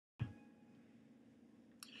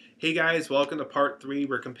Hey guys, welcome to part three.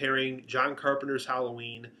 We're comparing John Carpenter's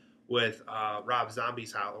Halloween with Rob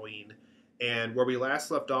Zombie's Halloween. And where we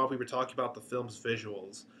last left off, we were talking about the film's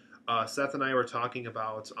visuals. Seth and I were talking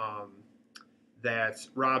about that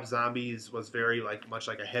Rob Zombie's was very much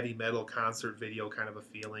like a heavy metal concert video kind of a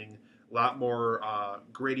feeling. A lot more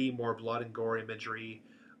gritty, more blood and gore imagery.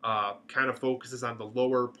 Kind of focuses on the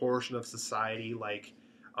lower portion of society, like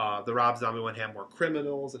the Rob Zombie one had more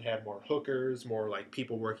criminals, it had more hookers, more like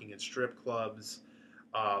people working in strip clubs,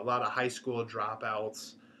 a lot of high school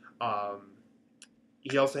dropouts. Um,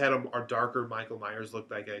 he also had a darker Michael Myers look,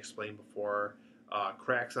 like I explained before.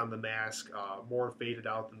 Cracks on the mask, more faded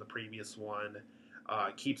out than the previous one.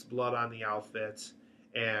 Keeps blood on the outfit.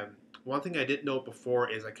 And one thing I didn't note before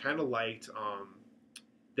is I kind of liked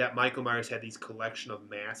that Michael Myers had these collection of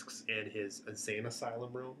masks in his insane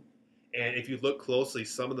asylum room. And if you look closely,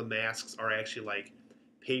 some of the masks are actually like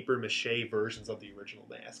paper mache versions of the original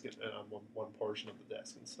mask on one portion of the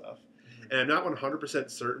desk and stuff. Mm-hmm. And I'm not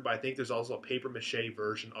 100% certain, but I think there's also a paper mache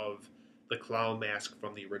version of the clown mask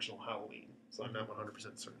from the original Halloween. So I'm not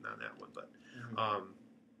 100% certain on that one. But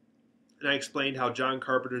and I explained how John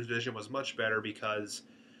Carpenter's vision was much better because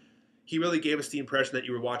he really gave us the impression that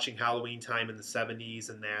you were watching Halloween time in the 70s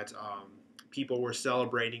and that people were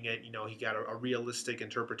celebrating it. You know, he got a realistic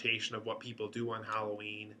interpretation of what people do on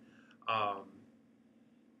Halloween. And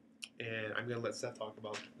I'm going to let Seth talk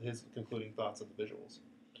about his concluding thoughts of the visuals.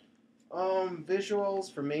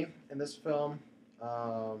 Visuals for me in this film.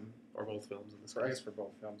 Or both films in this case. I guess for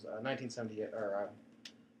both films. 1978, or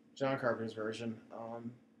John Carpenter's version.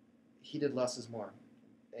 He did less is more.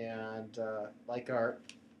 And like art,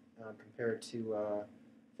 compared to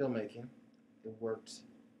filmmaking, it worked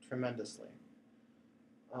tremendously.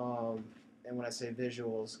 And when I say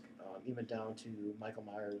visuals, even down to Michael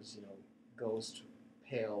Myers, ghost,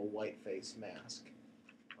 pale, white face mask,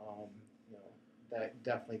 that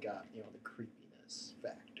definitely got the creepiness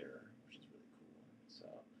factor, which is really cool. So,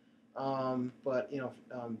 but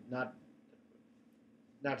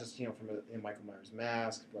not just from a Michael Myers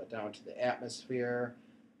mask, but down to the atmosphere,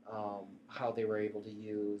 how they were able to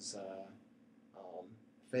use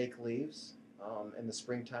fake leaves in the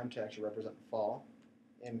springtime to actually represent fall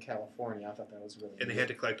in California. I thought that was really and neat. they had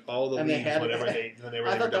to collect all the leaves whenever they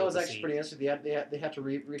I thought that was actually pretty interesting. They had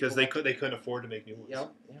to because they couldn't afford to make new ones. Yeah,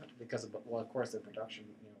 because of course their production,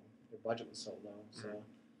 their budget was so low. So,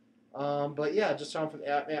 but yeah, just from the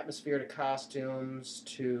atmosphere to costumes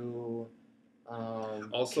to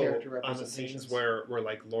also on the scenes where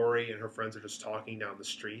like Laurie and her friends are just talking down the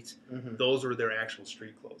street, those were their actual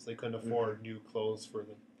street clothes. They couldn't afford new clothes for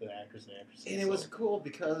the actors and actresses. And it was cool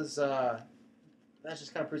because that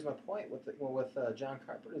just kind of proves my point with John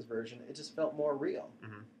Carpenter's version. It just felt more real.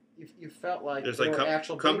 You felt like there's like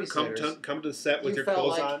actual babysitters. Come to the set with your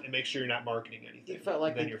clothes on and make sure you're not marketing anything. You felt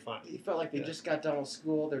like then you're fine. You felt like they just got done with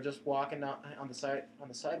school. They're just walking out on the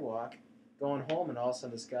sidewalk, going home, and all of a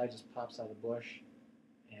sudden this guy just pops out of the bush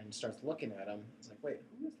and starts looking at him. It's like, wait,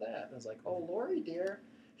 who is that? And it's like, oh, Laurie, dear,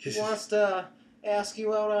 he wants to ask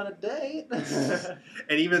you out on a date.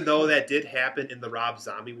 And even though that did happen in the Rob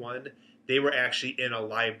Zombie one, they were actually in a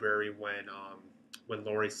library when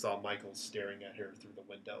Laurie saw Michael staring at her through the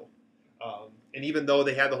window. And even though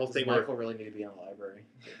they had the whole thing where Michael really need to be in a library.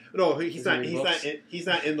 No, he's not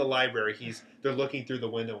in the library. They're looking through the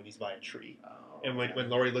window and he's by a tree. And when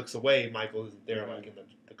Laurie looks away, Michael isn't there, like in the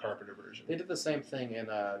Carpenter version. They did the same thing in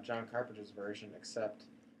John Carpenter's version, except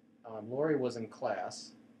Laurie was in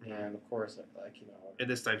class, and of course, And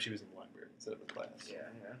this time she was in the library instead of in class. Yeah.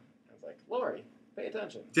 I was like, Laurie, pay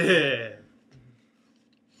attention. Yeah.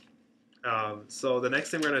 So the next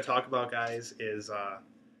thing we're going to talk about, guys, is do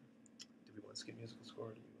we want to skip musical score?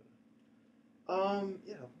 Or do we want to?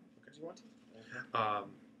 Yeah. Okay. Do you want to? Okay.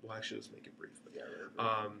 Well, actually, let's make it brief. But, yeah.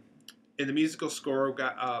 In the musical score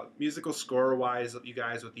wise, you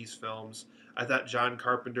guys, with these films, I thought John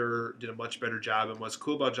Carpenter did a much better job. And what's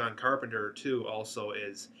cool about John Carpenter too, also,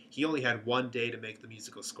 is he only had one day to make the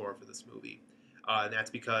musical score for this movie, and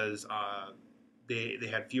that's because they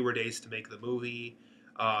had fewer days to make the movie.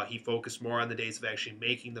 He focused more on the days of actually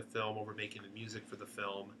making the film over making the music for the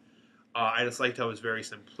film. I just liked how it was very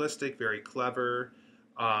simplistic, very clever.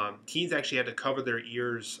 Teens actually had to cover their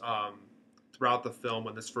ears throughout the film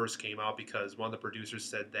when this first came out because one of the producers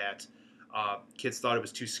said that kids thought it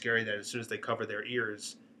was too scary that as soon as they cover their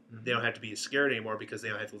ears, they don't have to be scared anymore because they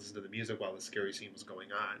don't have to listen to the music while the scary scene was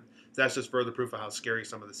going on. So that's just further proof of how scary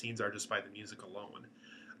some of the scenes are just by the music alone.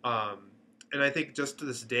 And I think just to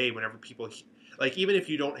this day, whenever people... Like, even if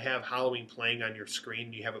you don't have Halloween playing on your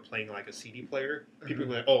screen, you have it playing like a CD player, people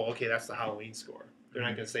are like, oh, okay, that's the Halloween score. They're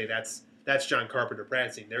not going to say that's that's John Carpenter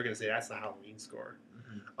practicing, they're going to say that's the Halloween score.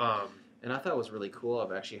 Mm-hmm. And I thought it was really cool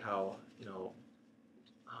of actually how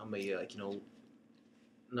how many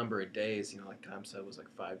number of days, like Tom said, was like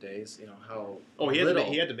 5 days. How he little.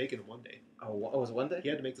 He had to make it in one day. Oh, was it one day? He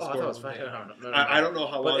had to make the I score. thought it was 5 days. No. I don't know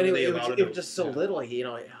how long. But anyway, it was just so little.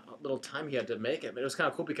 Little time he had to make it. But it was kind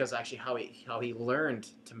of cool because actually how he learned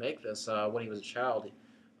to make this when he was a child.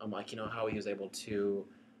 How he was able to,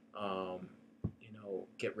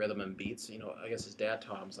 get rhythm and beats. I guess his dad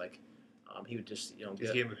taught him he would just he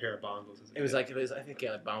gave him a pair of bongos. I think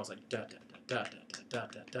the bongos was like da da da da da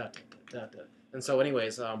da da da da. And so,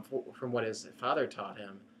 anyways, from what his father taught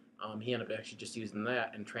him, he ended up actually just using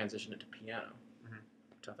that and transitioned it to piano,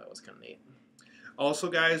 which I thought was kind of neat. Also,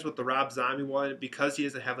 guys, with the Rob Zombie one, because he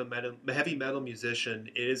is a heavy metal musician,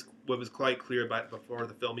 it is what was quite clear before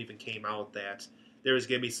the film even came out that there was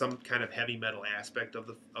going to be some kind of heavy metal aspect of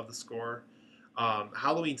the score.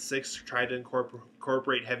 Halloween 6 tried to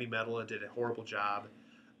incorporate heavy metal and did a horrible job.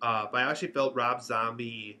 But I actually felt Rob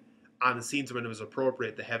Zombie, on the scenes when it was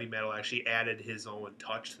appropriate, the heavy metal actually added his own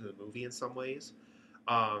touch to the movie in some ways.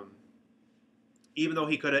 Even though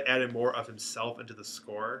he could have added more of himself into the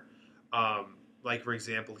score. Like, for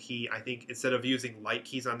example, I think instead of using light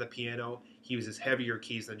keys on the piano, he uses heavier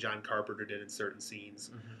keys than John Carpenter did in certain scenes.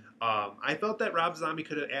 Mm-hmm. I felt that Rob Zombie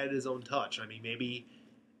could have added his own touch. I mean,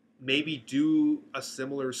 maybe do a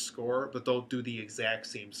similar score, but don't do the exact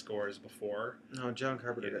same score as before. No, John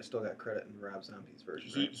Carpenter still got credit in Rob Zombie's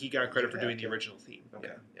version. Right? He got credit for doing the original theme.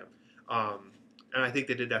 Okay. Yeah. And I think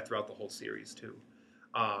they did that throughout the whole series too.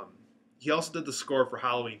 He also did the score for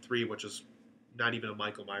Halloween 3, which is not even a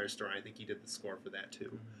Michael Myers story. I think he did the score for that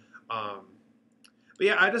too. Mm-hmm. But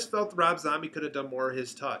yeah, I just felt Rob Zombie could have done more of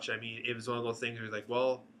his touch. I mean, it was one of those things where you're like,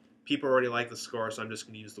 well, people already like the score, so I'm just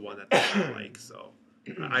going to use the one that they like. So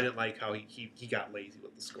I didn't like how he got lazy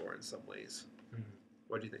with the score in some ways. Mm-hmm.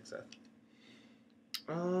 What do you think, Seth?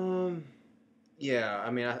 Yeah, I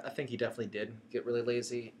mean, I think he definitely did get really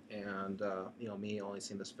lazy, and me only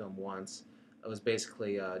seeing this film once. It was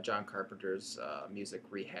basically John Carpenter's music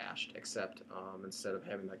rehashed, except instead of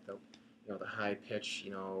having like the high pitch,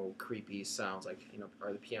 creepy sounds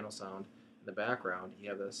or the piano sound in the background, you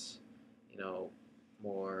have this,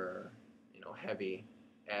 more, heavy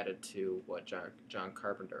added to what John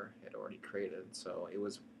Carpenter had already created. So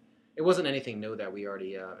it wasn't anything new that we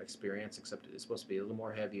already experienced, except it's supposed to be a little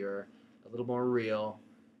more heavier, a little more real,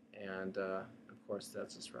 and of course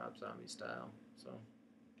that's just Rob Zombie style. So.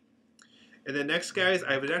 And then next, guys,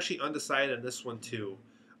 I was actually undecided on this one too,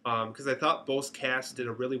 because I thought both casts did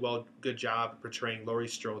a really good job portraying Laurie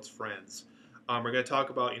Strode's friends. We're going to talk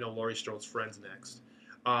about Laurie Strode's friends next.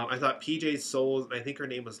 I thought PJ Soles, and I think her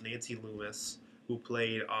name was Nancy Loomis, who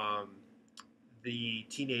played the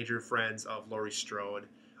teenager friends of Laurie Strode.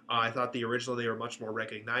 I thought the original, they were much more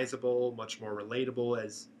recognizable, much more relatable,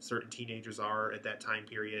 as certain teenagers are at that time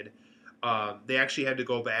period. They actually had to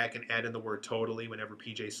go back and add in the word totally whenever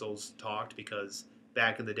PJ Soles talked, because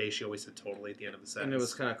back in the day she always said totally at the end of the sentence. And it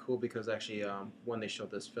was kind of cool because actually when they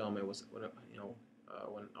showed this film, it was when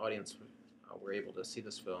audience were able to see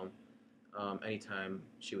this film, anytime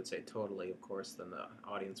she would say totally, of course, then the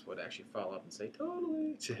audience would actually follow up and say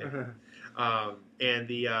totally.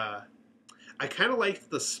 And I kind of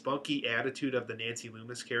liked the spunky attitude of the Nancy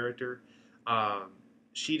Loomis character.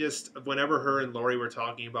 She just, whenever her and Laurie were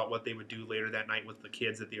talking about what they would do later that night with the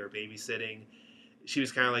kids that they were babysitting, she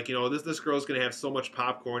was kind of like, this girl's going to have so much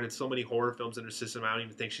popcorn and so many horror films in her system, I don't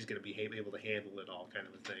even think she's going to be able to handle it all, kind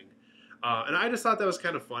of a thing. And I just thought that was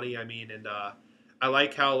kind of funny. I mean, and I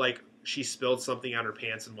like how, she spilled something on her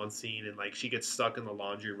pants in one scene, and, she gets stuck in the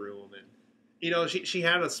laundry room, and, she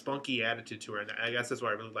had a spunky attitude to her, and I guess that's what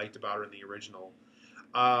I really liked about her in the original.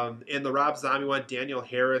 In the Rob Zombie one, Danielle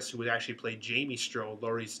Harris, who would actually play Jamie Strode,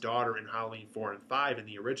 Laurie's daughter in Halloween 4 and 5 in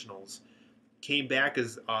the originals, came back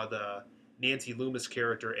as the Nancy Loomis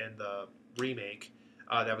character in the remake.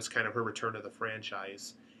 That was kind of her return to the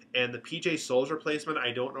franchise. And the PJ Soles replacement,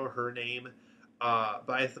 I don't know her name, but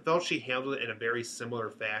I felt she handled it in a very similar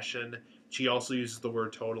fashion. She also uses the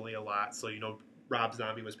word totally a lot, so Rob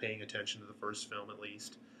Zombie was paying attention to the first film at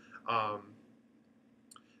least.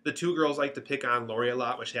 The two girls like to pick on Laurie a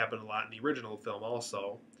lot, which happened a lot in the original film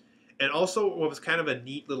also. And also, what was kind of a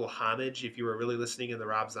neat little homage, if you were really listening in the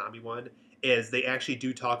Rob Zombie one, is they actually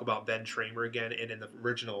do talk about Ben Tramer again, and in the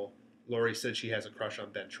original, Laurie said she has a crush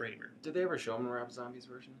on Ben Tramer. Did they ever show him in Rob Zombie's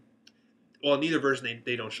version? Well, in neither version,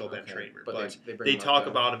 they don't show Ben Tramer, but they talk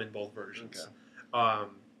about him in both versions. Okay.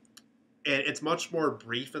 And it's much more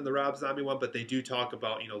brief in the Rob Zombie one, but they do talk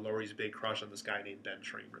about, Laurie's big crush on this guy named Ben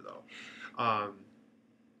Tramer, though.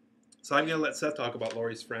 So I'm gonna let Seth talk about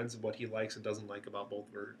Laurie's friends and what he likes and doesn't like about both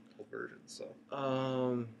versions. So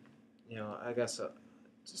I guess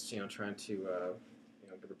just trying to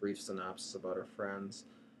give a brief synopsis about her friends.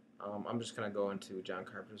 I'm just gonna go into John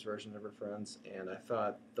Carpenter's version of her friends, and I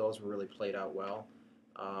thought those were really played out well.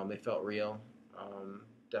 They felt real.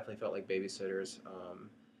 Definitely felt like babysitters.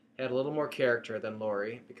 Had a little more character than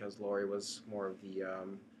Laurie because Laurie was more of the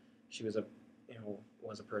she was a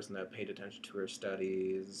was a person that paid attention to her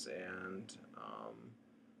studies and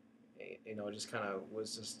just kind of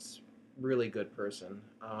was just really good person.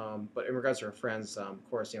 But in regards to her friends, of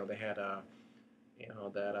course, they had that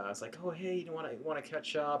it's like, oh hey, you want to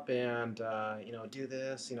catch up and do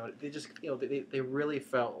this. They just they really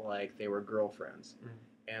felt like they were girlfriends,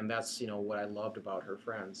 and that's what I loved about her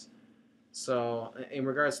friends. So in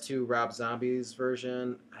regards to Rob Zombie's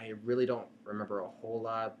version, I really don't remember a whole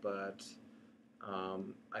lot, but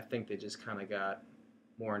I think they just kind of got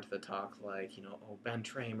more into the talk, like oh Ben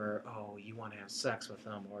Tramer, oh you want to have sex with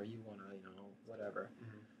him, or you want to whatever.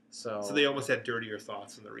 Mm-hmm. So they almost had dirtier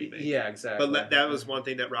thoughts in the remake. Yeah, exactly. But that was one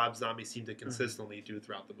thing that Rob Zombie seemed to consistently do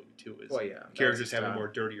throughout the movie too. Is characters having more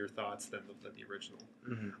dirtier thoughts than the original.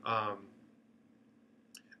 Mm-hmm.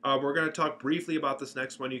 We're going to talk briefly about this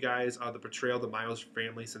next one, you guys. The portrayal of the Myers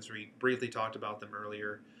family, since we briefly talked about them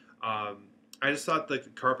earlier. I just thought the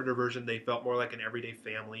Carpenter version, they felt more like an everyday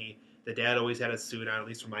family. The dad always had a suit on, at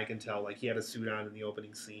least from I can tell. Like, he had a suit on in the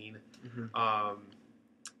opening scene. Mm-hmm.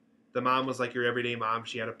 The mom was like your everyday mom.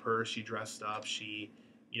 She had a purse. She dressed up. She,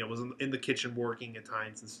 was in the kitchen working at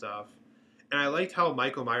times and stuff. And I liked how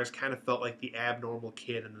Michael Myers kind of felt like the abnormal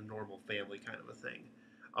kid in the normal family kind of a thing.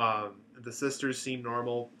 The sisters seemed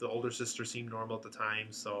normal. The older sister seemed normal at the time.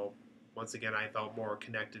 So, once again, I felt more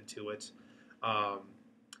connected to it.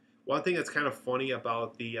 One thing that's kind of funny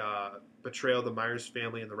about the portrayal of the Myers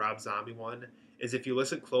family in the Rob Zombie one is if you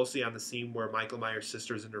listen closely on the scene where Michael Myers'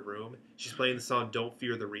 sister's in her room, she's playing the song "Don't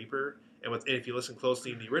Fear the Reaper." And if you listen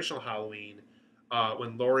closely in the original Halloween,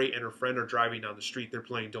 when Laurie and her friend are driving down the street, they're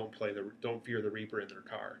playing "Don't Fear the Reaper" in their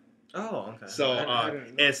car. Oh, okay. So,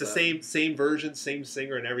 and it's the same version, same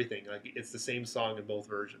singer, and everything. Like, it's the same song in both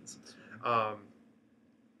versions.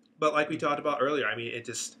 But like we talked about earlier, I mean,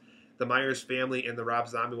 the Myers family in the Rob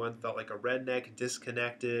Zombie one felt like a redneck,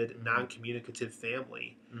 disconnected, non-communicative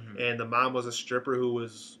family. Mm-hmm. And the mom was a stripper who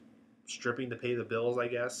was stripping to pay the bills, I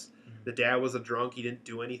guess. Mm-hmm. The dad was a drunk. He didn't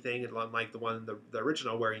do anything, unlike the one in the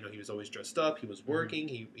original where, he was always dressed up. He was working.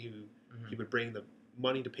 Mm-hmm. He would bring the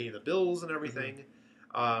money to pay the bills and everything.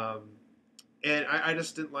 Mm-hmm. And I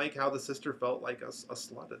just didn't like how the sister felt like a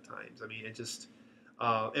slut at times. I mean, it just...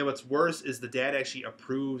 and what's worse is the dad actually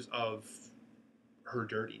approves of her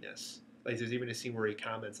dirtiness. Like, there's even a scene where he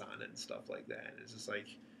comments on it and stuff like that. And it's just like,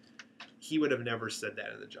 he would have never said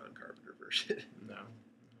that in the John Carpenter version. No.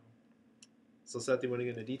 So, Seth, do you want to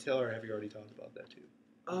get into detail, or have you already talked about that too?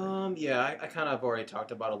 Yeah, I kind of already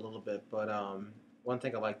talked about it a little bit, but one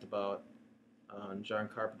thing I liked about John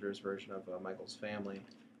Carpenter's version of Michael's family,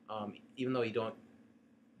 even though you don't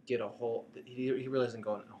get he really doesn't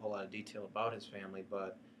go into a whole lot of detail about his family,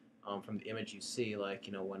 but from the image you see, like,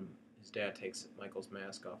 when his dad takes Michael's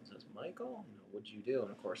mask off and says, "Michael, what'd you do?" And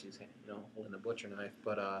of course he's holding a butcher knife,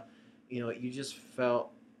 but you just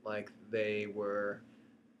felt like they were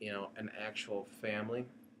an actual family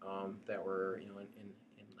that were in like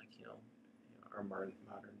our modern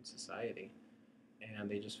society, and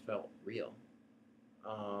they just felt real.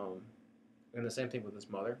 And the same thing with his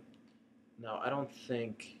mother. Now, I don't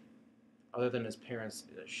think, other than his parents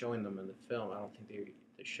showing them in the film, I don't think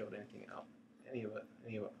they showed anything else. Any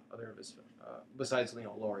other of his, besides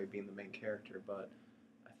Laurie being the main character, but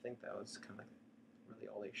I think that was kind of really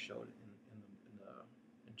all they showed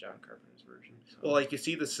in John Carpenter's version. So. Well, like, you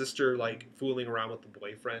see the sister like fooling around with the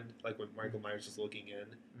boyfriend, like when Michael Myers is looking in,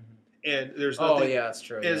 and there's nothing. Oh yeah, that's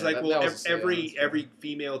true. It's like, every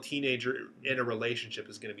female teenager in a relationship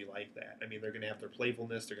is going to be like that. I mean, they're going to have their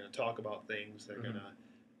playfulness. They're going to talk about things. They're going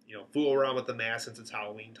to fool around with the mask since it's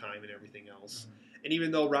Halloween time and everything else. And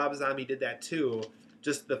even though Rob Zombie did that too,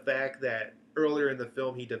 just the fact that earlier in the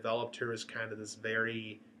film he developed her as kind of this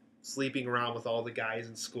very sleeping around with all the guys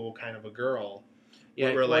in school kind of a girl.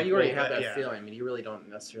 Yeah, you already have that feeling. I mean, you really don't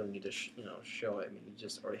necessarily need to show it. I mean, you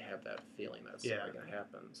just already have that feeling that's going to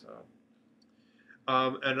happen. So,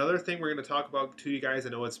 another thing we're going to talk about to you guys, I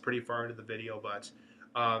know it's pretty far into the video, but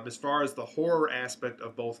as far as the horror aspect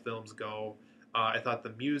of both films go, I thought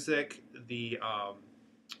the music, the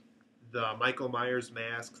Michael Myers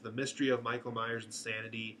mask, the mystery of Michael Myers'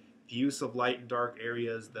 insanity, the use of light and dark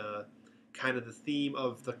areas, the kind of the theme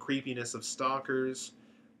of the creepiness of stalkers,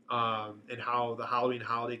 and how the Halloween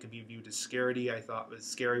holiday can be viewed as scary. I thought was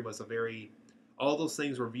scary was a very all those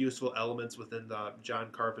things were useful elements within the John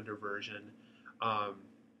Carpenter version, um,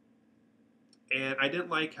 and I didn't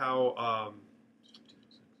like how.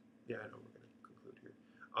 Yeah, I know we're going to conclude here.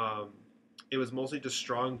 It was mostly just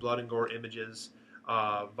strong blood and gore images,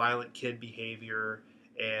 violent kid behavior,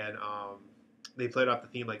 and they played off the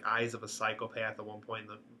theme like Eyes of a Psychopath at one point in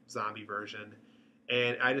the zombie version,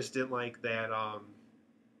 and I just didn't like that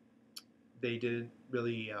they didn't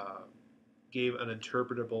really gave an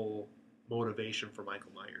interpretable motivation for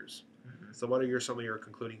Michael Myers. Mm-hmm. So, what are some of your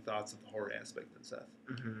concluding thoughts of the horror aspect, then, Seth?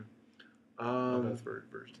 Mm-hmm. Both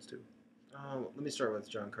versions too. Let me start with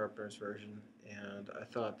John Carpenter's version, and I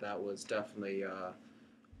thought that was definitely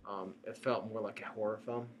it felt more like a horror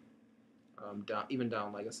film.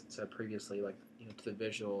 Down, like I said previously, like to the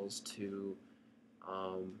visuals, to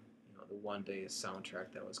the One Day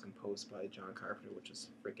soundtrack that was composed by John Carpenter, which is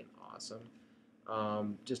freaking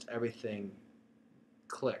awesome. Just everything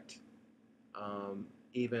clicked.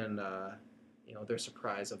 Even their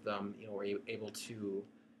surprise of them, were able to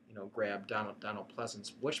grab Donald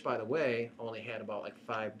Pleasance, which, by the way, only had about like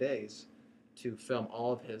 5 days to film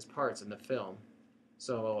all of his parts in the film.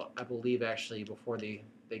 So I believe actually before they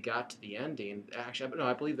got to the ending,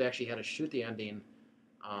 I believe they actually had to shoot the ending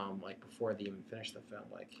like before they even finished the film,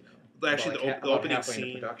 Actually, the opening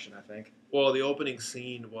scene production, I think. Well, the opening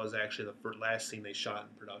scene was actually the last scene they shot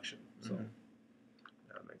in production. So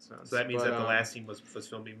that makes sense. So that means that the last scene was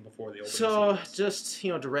filmed even before the opening. So just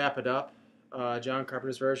to wrap it up, John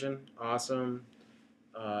Carpenter's version, awesome.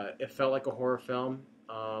 It felt like a horror film.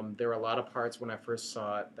 There were a lot of parts when I first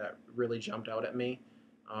saw it that really jumped out at me.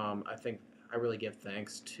 I think I really give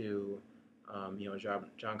thanks to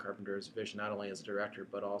John Carpenter's vision, not only as a director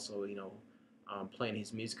but also playing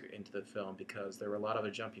his music into the film, because there were a lot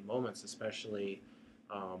of jumpy moments, especially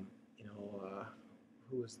who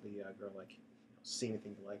was the girl like see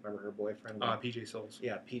anything you like? Remember her boyfriend? PJ Souls.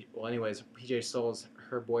 Yeah. Anyways, PJ Souls,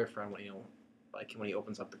 her boyfriend. Like when he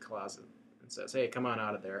opens up the closet and says, "Hey, come on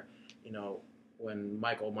out of there," when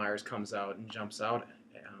Michael Myers comes out and jumps out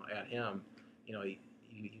at him, you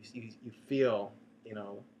feel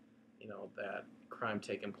that crime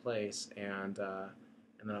taking place, and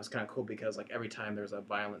then it was kind of cool because like every time there's a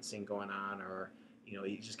violent scene going on, or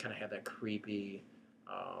you just kind of have that creepy,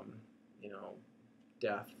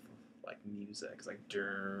 death like music. It's like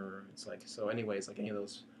durr. It's like so. Anyways, like any of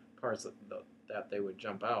those parts that they would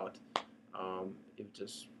jump out,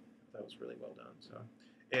 that was really well done. So.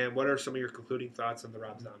 And what are some of your concluding thoughts on the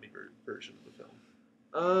Rob Zombie version of the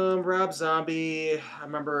film? Rob Zombie, I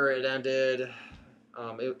remember it ended.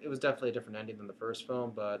 It was definitely a different ending than the first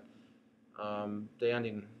film, but the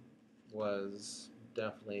ending was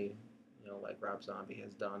definitely, like Rob Zombie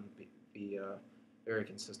has done, be very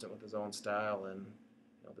consistent with his own style, and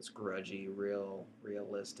this grudgy,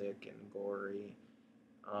 realistic, and gory.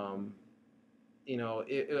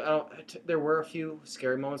 There were a few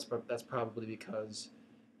scary moments, but that's probably because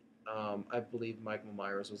I believe Michael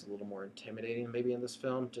Myers was a little more intimidating maybe in this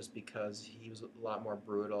film, just because he was a lot more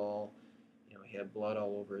brutal. He had blood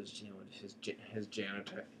all over his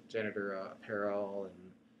janitor apparel,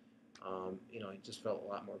 and he just felt a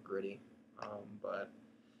lot more gritty. But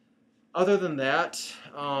other than that,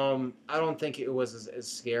 I don't think it was as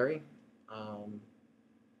scary.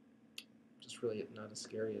 Just really not as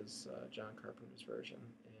scary as John Carpenter's version,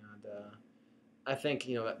 and I think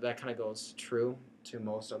that kind of goes true to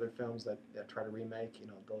most other films that try to remake.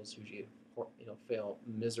 Those usually fail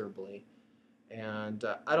miserably, and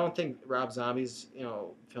I don't think Rob Zombie's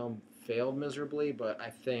film failed miserably, but I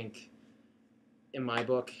think in my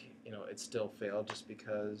book it still failed, just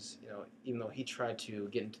because even though he tried to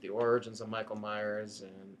get into the origins of Michael Myers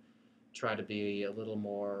and try to be a little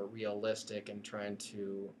more realistic and trying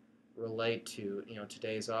to relate to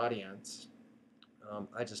today's audience,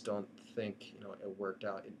 I just don't think it worked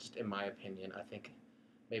out. Just in my opinion, I think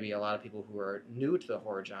maybe a lot of people who are new to the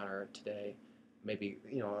horror genre today, maybe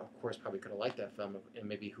of course probably could have liked that film, and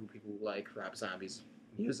maybe people who like Rob Zombie's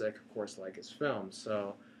music, of course, like his film.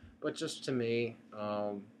 So, but just to me,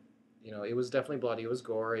 it was definitely bloody, it was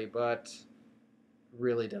gory, but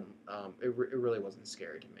really didn't. It really wasn't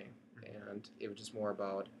scary to me, and it was just more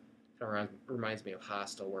about. It reminds me of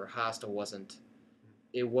Hostel, where Hostel wasn't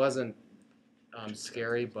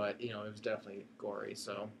scary, but it was definitely gory.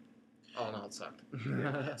 So all in all, it sucked.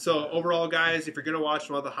 So overall, guys, if you're gonna watch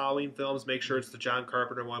one of the Halloween films, make sure it's the John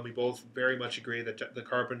Carpenter one. We both very much agree that the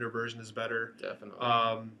Carpenter version is better. Definitely.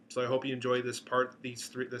 So I hope you enjoyed this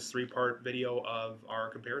 3-part video of our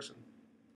comparison.